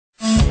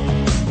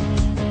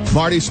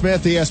Marty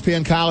Smith,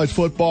 ESPN college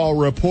football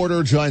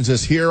reporter, joins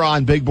us here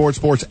on Big Board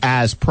Sports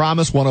as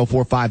promised,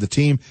 104.5 The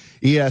Team,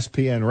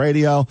 ESPN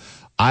Radio.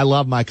 I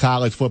love my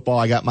college football.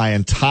 I got my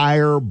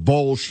entire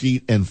bowl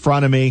sheet in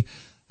front of me.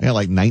 I got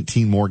like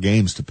 19 more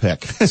games to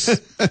pick.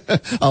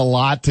 A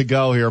lot to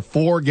go here.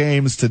 4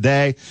 games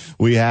today.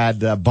 We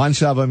had a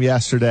bunch of them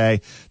yesterday.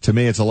 To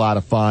me, it's a lot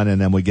of fun.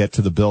 And then we get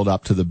to the build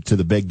up to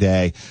the big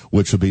day,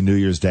 which will be New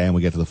Year's Day. And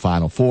we get to the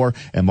Final Four.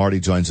 And Marty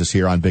joins us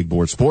here on Big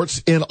Board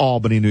Sports in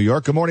Albany, New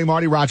York. Good morning,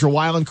 Marty. Roger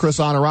Weiland, Chris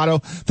Honorado.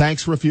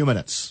 Thanks for a few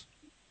minutes.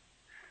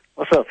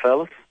 What's up,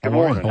 fellas? Good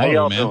morning. How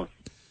y'all doing?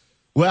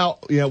 Well,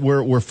 yeah,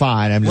 we're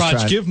fine. I'm just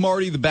Raj, give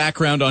Marty the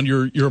background on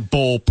your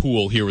bowl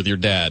pool here with your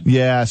dad.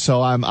 Yeah,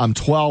 so I'm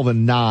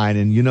 12-9,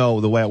 and you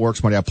know the way it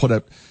works, Marty. I put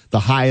up the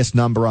highest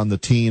number on the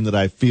team that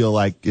I feel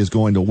like is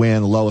going to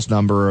win, the lowest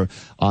number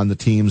on the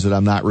teams that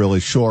I'm not really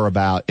sure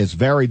about. It's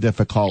very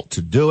difficult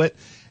to do it.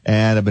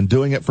 And I've been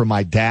doing it for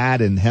my dad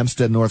in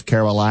Hempstead, North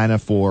Carolina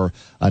for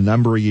a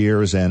number of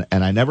years, and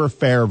I never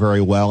fare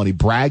very well. And he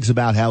brags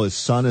about how his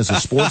son is a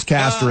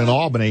sportscaster in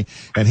Albany,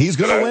 and he's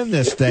going to win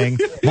this thing.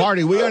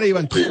 Marty, we aren't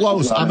even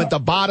close. I'm at the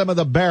bottom of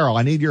the barrel.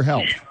 I need your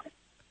help.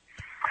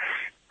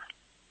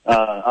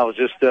 I was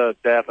just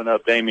dapping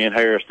up Damian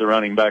Harris, the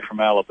running back from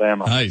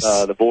Alabama. Nice.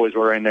 The boys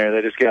were in there.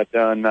 They just got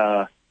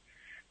done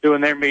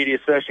doing their media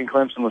session.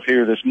 Clemson was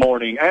here this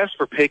morning. As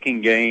for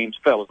picking games,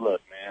 fellas, look,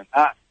 man,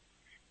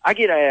 I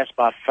get asked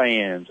by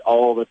fans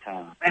all the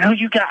time, man, who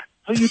you got?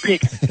 Who you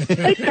picking?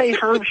 They pay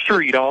Herb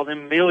Street all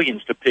them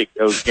millions to pick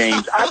those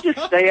games. I just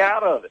stay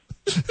out of it.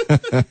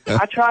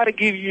 I try to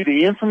give you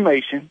the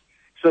information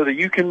so that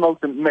you can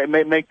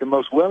make the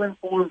most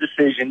well-informed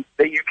decision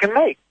that you can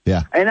make.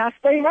 Yeah. And I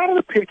stay out of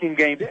the picking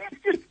games.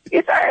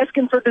 It's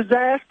asking for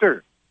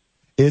disaster.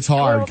 It's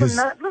hard because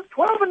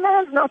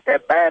 12-9 is not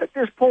that bad at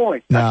this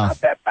point. No,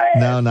 not that bad.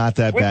 No, not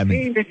that bad.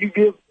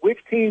 Which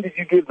team did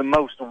you give the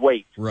most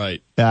weight?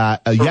 Right.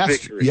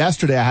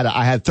 Yesterday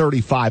I had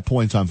 35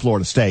 points on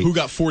Florida State. Who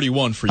got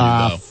 41 for you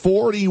though?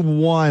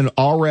 41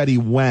 already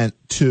went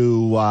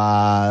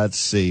to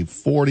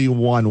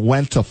 41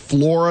 went to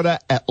Florida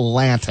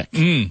Atlantic.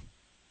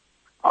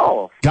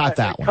 Oh, got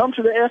that one. Come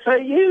to the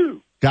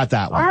SAU. Got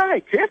that one. All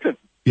right, Kiffin.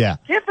 Yeah.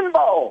 Kiffin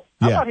Ball.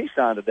 How Yeah. about he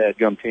signed a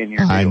dadgum 10-year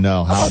deal? I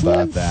know. How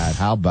about that?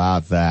 How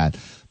about that?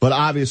 But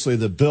obviously,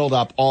 the build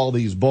up all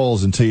these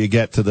bowls until you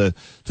get to the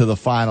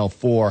Final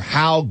Four.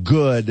 How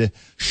good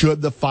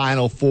should the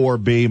Final Four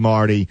be,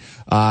 Marty?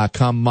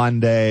 Come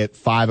Monday at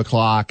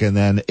 5:00 and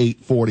then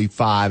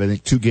 8:45. I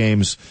think 2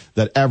 games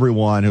that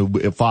everyone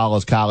who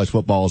follows college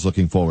football is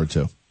looking forward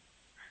to.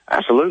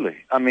 Absolutely.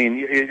 I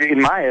mean,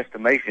 in my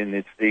estimation,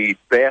 it's the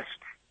best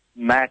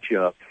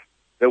matchup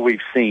that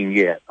we've seen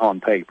yet on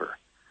paper.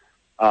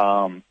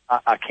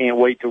 I can't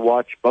wait to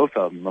watch both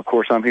of them. Of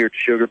course, I'm here at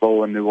Sugar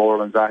Bowl in New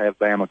Orleans. I have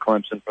Bama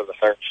Clemson for the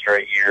 3rd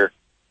straight year.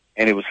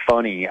 And it was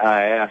funny.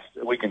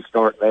 We can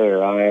start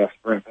there. I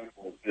asked Brent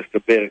Venables just a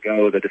bit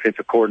ago, the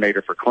defensive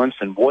coordinator for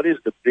Clemson, what is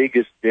the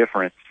biggest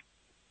difference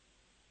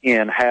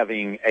in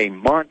having a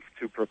month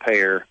to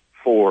prepare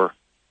for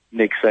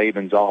Nick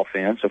Saban's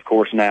offense? Of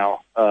course,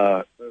 now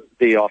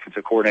the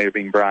offensive coordinator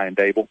being Brian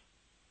Dable,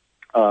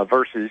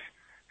 versus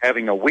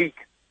having a week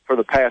for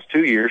the past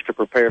 2 years to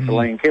prepare for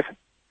Lane Kiffin.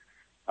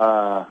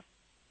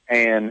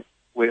 And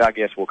I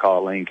guess we'll call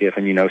it Lane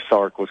Kiffin. You know,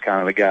 Sark was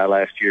kind of the guy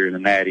last year in the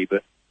Natty,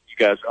 but you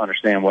guys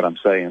understand what I'm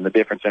saying, the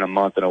difference in a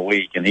month and a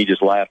week. And he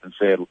just laughed and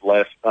said,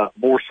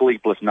 more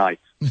sleepless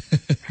nights. He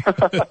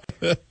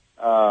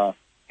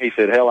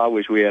said, hell, I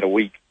wish we had a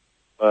week.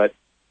 But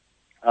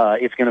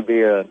it's going to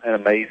be an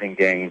amazing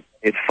game.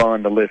 It's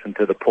fun to listen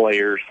to the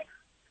players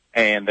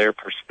and their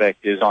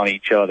perspectives on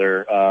each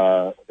other.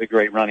 The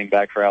great running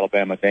back for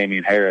Alabama,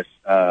 Damian Harris,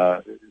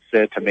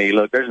 said to me,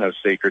 look, there's no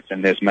secrets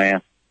in this,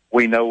 man.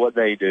 We know what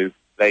they do.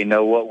 They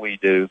know what we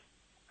do.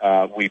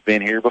 We've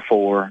been here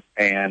before,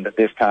 and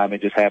this time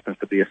it just happens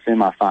to be a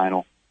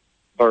semifinal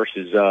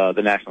versus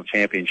the national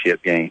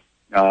championship game.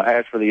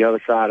 As for the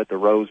other side at the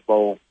Rose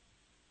Bowl,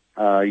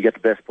 you got the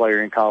best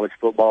player in college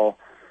football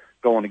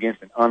going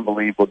against an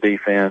unbelievable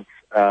defense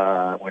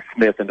with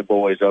Smith and the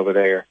boys over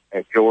there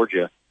at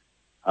Georgia.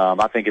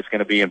 I think it's going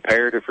to be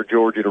imperative for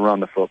Georgia to run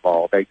the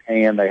football. They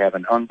can. They have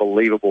an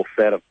unbelievable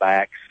set of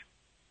backs.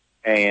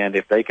 And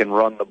if they can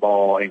run the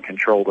ball and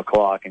control the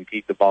clock and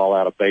keep the ball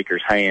out of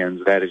Baker's hands,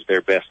 that is their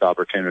best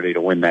opportunity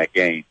to win that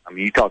game. I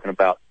mean, you're talking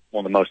about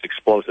one of the most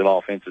explosive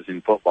offenses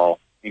in football,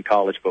 in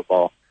college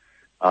football,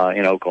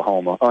 in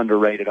Oklahoma.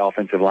 Underrated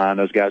offensive line.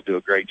 Those guys do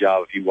a great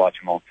job if you watch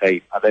them on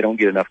tape. They don't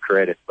get enough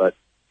credit, but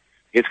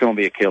it's going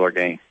to be a killer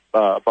game.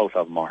 Both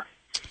of them are.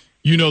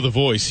 You know the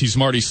voice. He's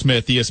Marty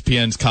Smith,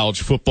 ESPN's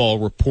college football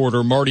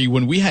reporter. Marty,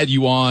 when we had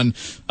you on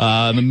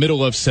in the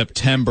middle of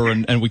September,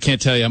 and we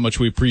can't tell you how much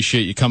we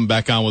appreciate you coming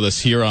back on with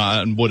us here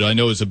on what I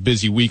know is a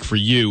busy week for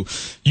you,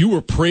 you were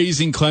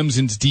praising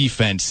Clemson's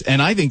defense.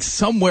 And I think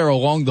somewhere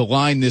along the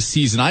line this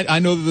season, I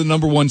know they're the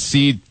number 1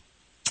 seed.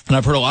 And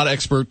I've heard a lot of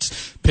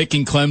experts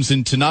picking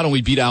Clemson to not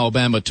only beat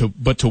Alabama,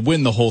 but to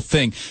win the whole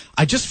thing.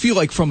 I just feel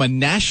like from a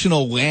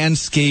national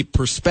landscape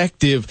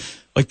perspective,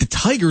 like the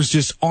Tigers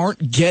just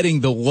aren't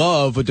getting the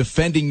love a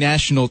defending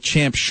national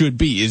champ should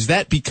be. Is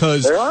that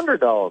because they're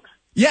underdogs?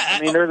 Yeah,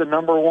 I mean they're the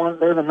number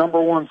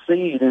one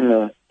seed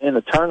in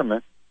the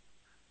tournament,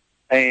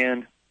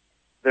 and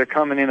they're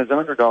coming in as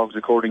underdogs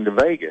according to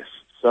Vegas.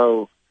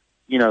 So,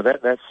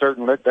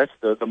 that's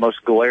the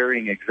most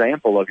glaring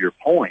example of your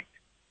point.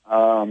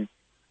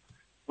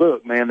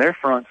 Look, man, their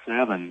front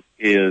seven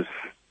is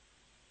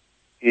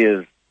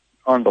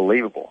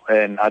unbelievable.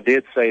 And I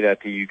did say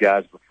that to you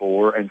guys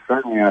before, and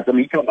certainly,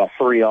 you talk about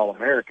 3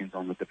 All-Americans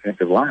on the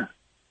defensive line.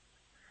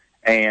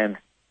 And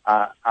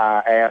I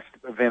asked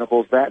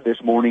Venables that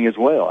this morning as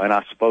well. And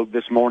I spoke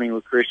this morning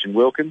with Christian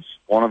Wilkins,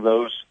 one of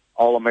those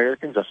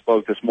All-Americans. I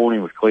spoke this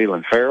morning with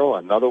Cleveland Farrell,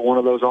 another one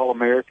of those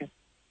All-Americans.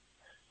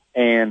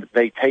 And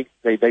they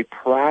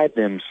pride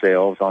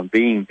themselves on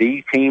being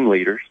the team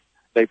leaders.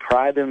 They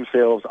pride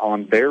themselves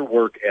on their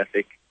work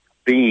ethic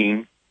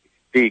being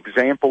the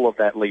example of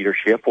that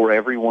leadership for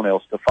everyone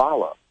else to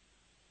follow.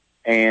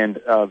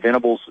 And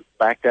Venables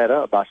backed that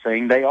up by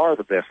saying they are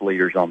the best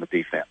leaders on the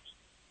defense.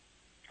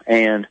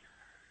 And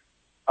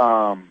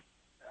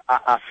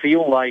I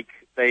feel like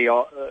they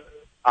are.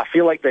 I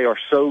feel like they are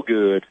so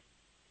good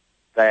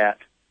that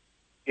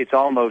it's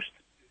almost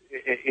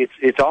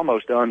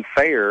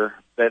unfair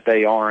that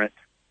they aren't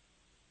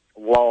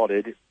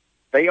lauded.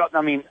 They are.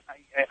 I mean,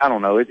 I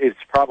don't know. It's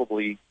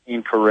probably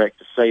incorrect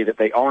to say that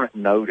they aren't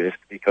noticed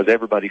because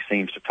everybody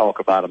seems to talk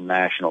about them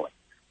nationally.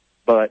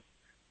 But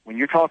when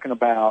you're talking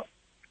about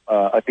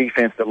a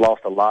defense that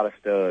lost a lot of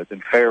studs,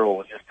 and Farrell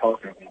was just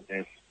talking about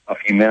this a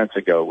few minutes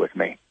ago with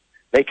me,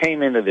 they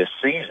came into this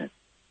season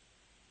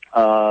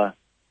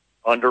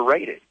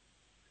underrated.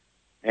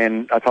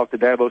 And I talked to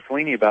Dabo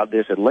Swinney about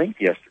this at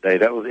length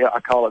yesterday. I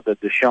call it the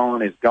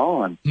Deshaun is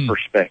gone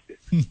perspective.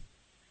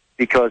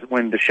 Because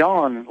when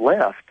Deshaun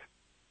left,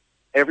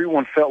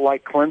 everyone felt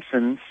like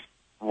Clemson's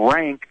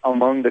rank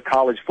among the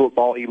college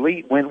football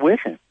elite went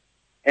with him.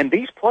 And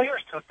these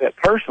players took that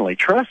personally,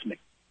 trust me.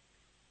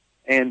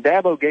 And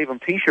Dabo gave them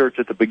T-shirts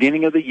at the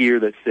beginning of the year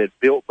that said,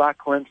 built by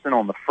Clemson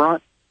on the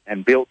front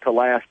and built to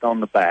last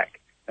on the back.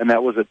 And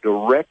that was a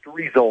direct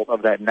result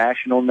of that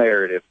national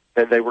narrative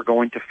that they were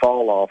going to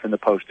fall off in the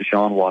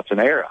post-Deshaun Watson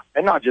era.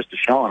 And not just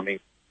Deshaun. I mean,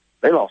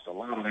 they lost a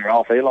lot of their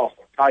off. They lost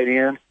a tight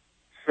end,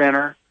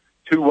 center,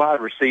 2 wide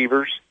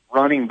receivers,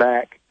 running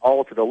back,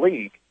 all to the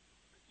league.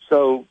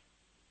 So,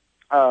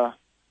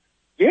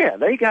 yeah,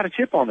 they got a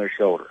chip on their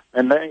shoulder.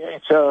 And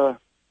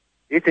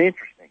it's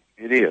interesting.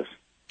 It is.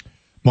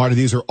 Marty,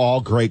 these are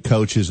all great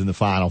coaches in the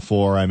Final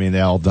Four. I mean,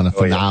 they all done a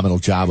phenomenal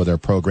job with their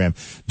program.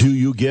 Do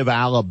you give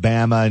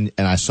Alabama, and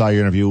I saw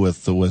your interview with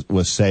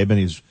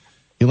Saban,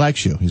 he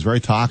likes you. He's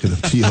very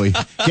talkative to you. He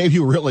gave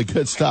you really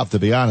good stuff, to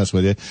be honest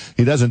with you.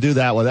 He doesn't do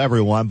that with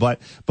everyone, but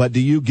do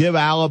you give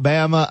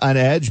Alabama an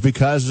edge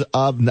because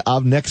of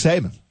Nick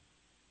Saban?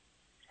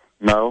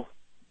 No.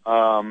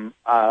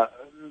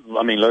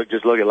 I mean, look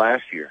at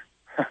last year.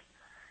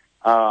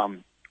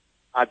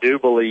 I do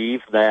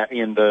believe that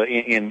in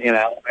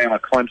Alabama,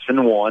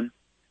 Clemson won.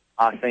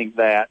 I think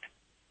that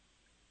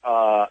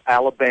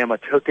Alabama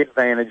took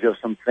advantage of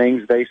some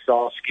things they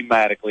saw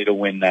schematically to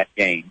win that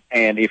game.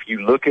 And if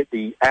you look at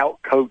the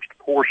out-coached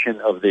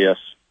portion of this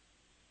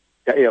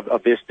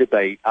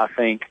debate, I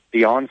think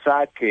the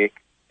onside kick,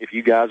 if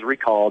you guys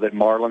recall that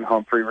Marlon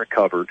Humphrey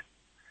recovered,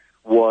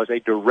 was a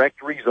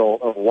direct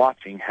result of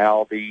watching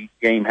how the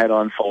game had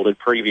unfolded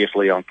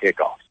previously on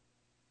kickoffs.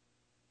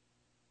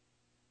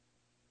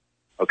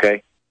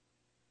 Okay?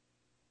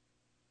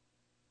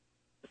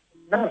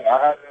 No,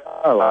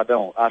 I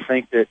don't. I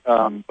think that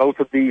both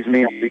of these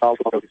men, they coach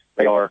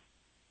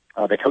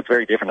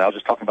very differently. I was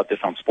just talking about this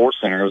on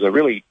SportsCenter. It was a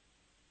really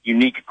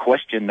unique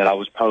question that I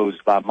was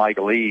posed by Mike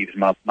Leaves,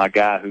 my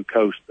guy who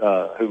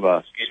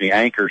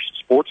anchors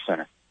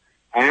SportsCenter.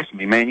 Asked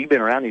me, man, you've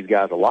been around these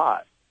guys a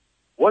lot.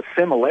 What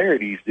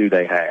similarities do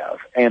they have?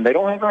 And they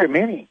don't have very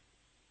many.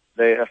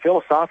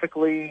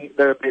 Philosophically,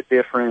 they're a bit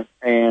different,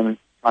 and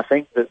I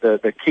think that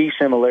the key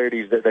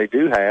similarities that they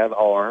do have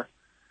are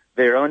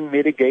their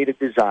unmitigated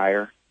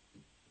desire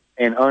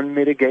and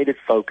unmitigated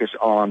focus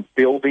on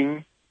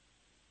building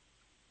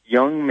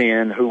young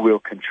men who will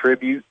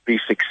contribute, be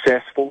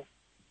successful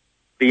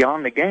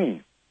beyond the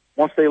game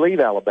once they leave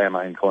Alabama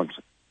and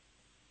Clemson.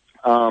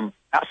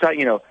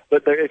 Outside,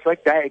 but it's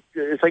like that.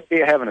 It's like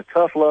they're having a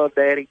tough love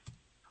daddy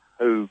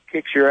who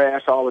kicks your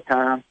ass all the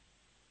time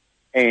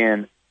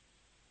and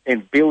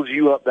builds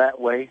you up that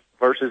way,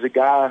 versus a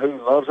guy who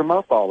loves them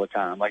up all the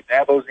time, like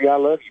Dabo's the I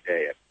love you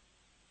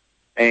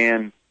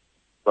dad.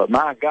 But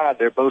my God,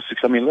 they're both.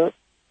 I mean, look,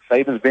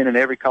 Saban's been in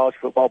every college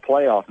football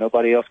playoff.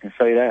 Nobody else can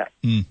say that.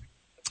 He's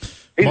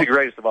the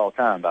greatest of all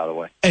time, by the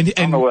way. And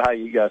I don't know how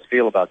you guys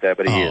feel about that,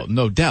 but he is.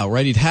 No doubt,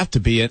 right? He'd have to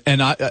be.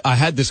 And I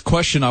had this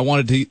question I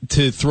wanted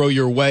to throw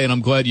your way, and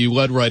I'm glad you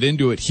led right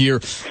into it here.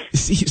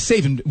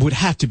 Saban would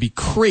have to be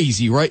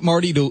crazy, right,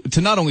 Marty,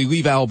 to not only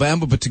leave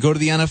Alabama, but to go to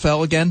the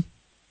NFL again?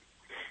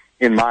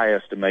 In my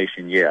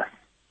estimation, yes.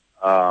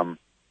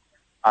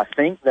 I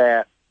think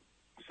that,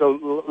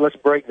 so let's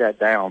break that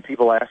down.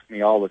 People ask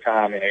me all the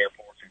time in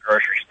airports and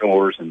grocery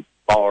stores and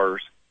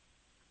bars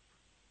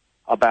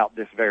about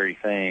this very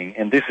thing,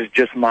 and this is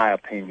just my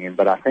opinion,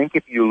 but I think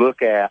if you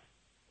look at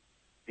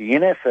the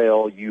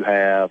NFL, you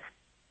have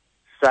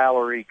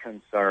salary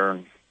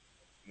concerns,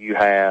 you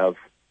have,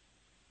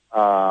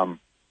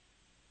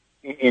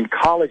 in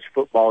college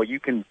football, you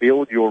can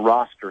build your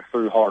roster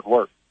through hard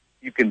work.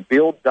 You can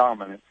build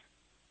dominance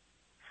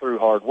through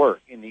hard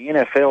work. In the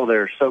NFL,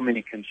 there are so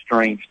many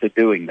constraints to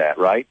doing that,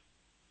 right?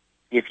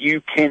 If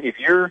you're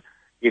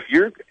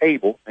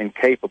able and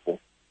capable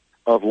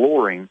of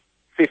luring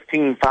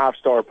 15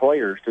 five-star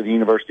players to the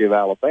University of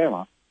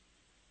Alabama,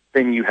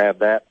 then you have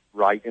that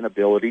right and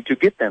ability to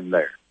get them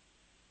there.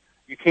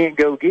 You can't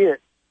go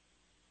get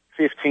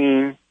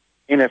 15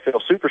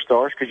 NFL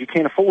superstars because you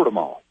can't afford them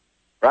all,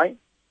 right?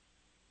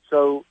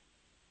 So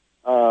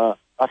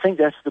I think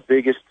that's the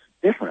biggest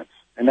difference.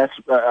 And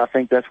I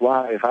think that's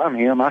why if I'm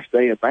him, I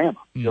stay at Bama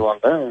till I'm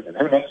done. And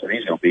who knows when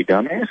he's going to be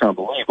done. Man, it's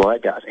unbelievable.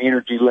 That guy's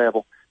energy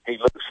level, he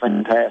looks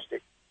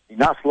fantastic. He's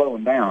not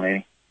slowing down,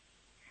 any.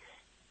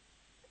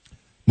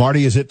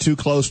 Marty, is it too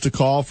close to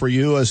call for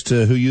you as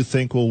to who you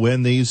think will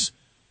win these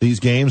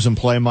games and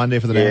play Monday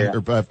for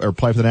the or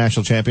play for the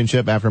national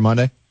championship after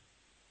Monday?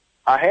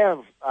 I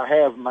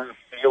have my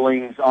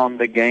feelings on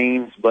the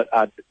games, but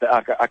I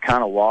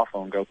kind of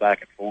waffle and go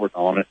back and forth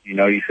on it. You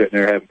know, you're sitting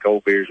there having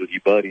cold beers with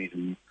your buddies,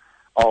 and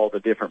all the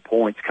different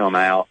points come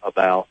out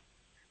about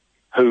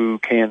who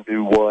can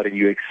do what, and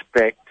you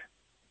expect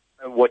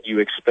what you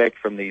expect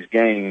from these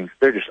games.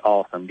 They're just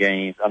awesome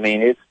games. I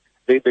mean, it's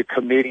the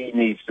committee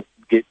needs to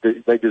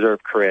they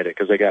deserve credit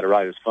because they got it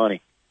right. It's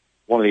funny.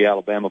 One of the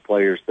Alabama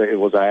players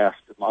was asked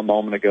a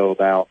moment ago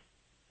about,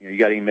 you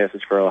got any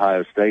message for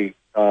Ohio State?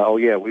 Oh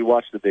yeah, we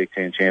watched the Big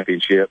Ten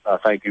championship.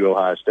 Thank you,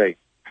 Ohio State.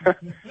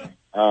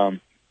 But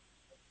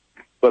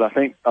I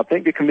think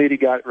the committee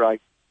got it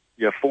right.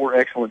 You have 4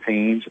 excellent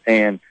teams,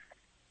 and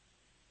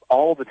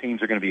all the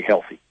teams are going to be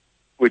healthy,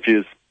 which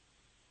is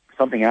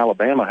something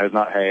Alabama has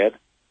not had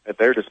at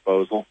their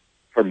disposal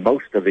for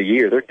most of the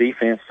year. Their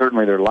defense,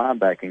 certainly their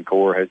linebacking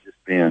core, has just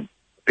been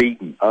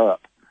beaten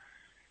up.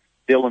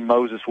 Dylan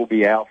Moses will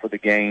be out for the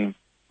game,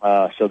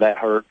 so that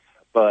hurts,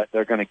 but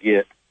they're going to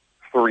get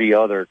 3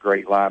 other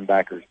great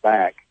linebackers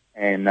back,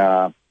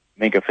 and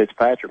Minka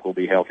Fitzpatrick will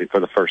be healthy for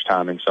the first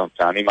time in some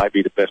time. He might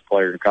be the best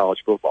player in college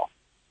football.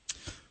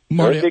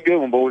 Marty, that'd be a good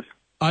one, boys.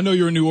 I know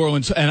you're in New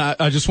Orleans, and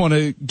I just want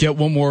to get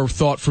one more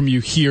thought from you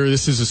here.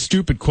 This is a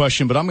stupid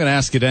question, but I'm going to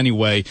ask it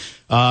anyway.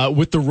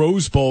 With the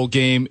Rose Bowl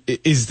game,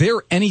 is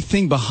there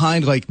anything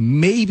behind, like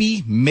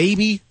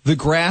maybe the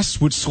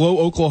grass would slow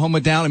Oklahoma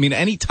down? I mean,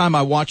 anytime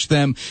I watch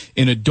them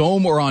in a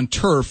dome or on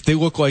turf, they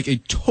look like a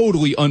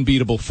totally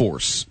unbeatable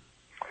force.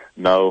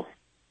 No.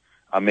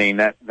 I mean,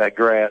 that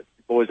grass,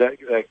 boys,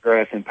 that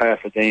grass in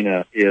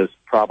Pasadena is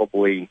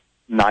probably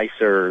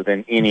nicer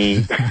than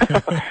any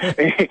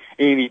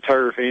any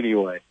turf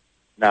anyway.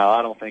 No,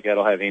 I don't think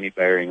that'll have any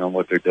bearing on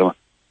what they're doing.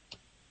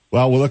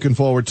 Well, we're looking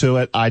forward to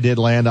it. I did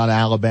land on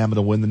Alabama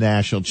to win the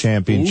national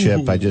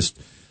championship. Ooh.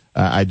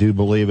 I do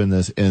believe in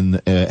this,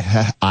 in a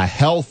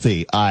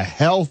healthy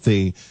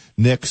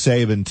Nick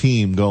Saban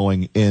team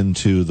going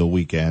into the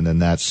weekend,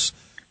 and that's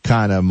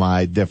kind of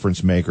my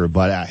difference maker.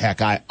 But heck,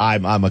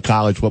 I'm a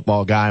college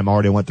football guy. I'm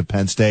already went to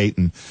Penn State,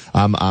 and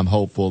I'm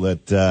hopeful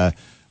that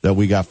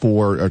we got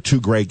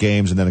 2 great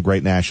games and then a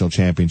great national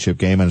championship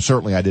game. And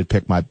certainly I did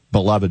pick my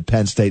beloved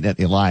Penn State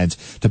Nittany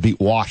Lions to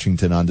beat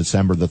Washington on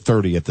December the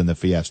 30th in the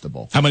Fiesta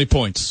Bowl. How many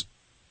points?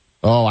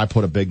 Oh, I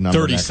put a big number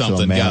 30 next something,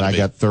 to them, man. I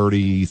got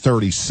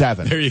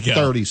 37. There you go.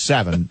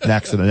 37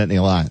 next to the Nittany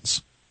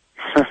Lions.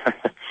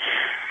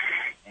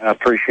 I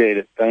appreciate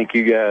it. Thank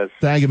you, guys.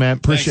 Thank you, man.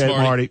 Appreciate it,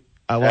 Marty.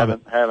 I love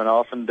it. Have an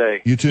awesome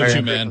day. You too,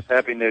 Merry man. Christmas.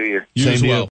 Happy New Year. You Same as to well. you.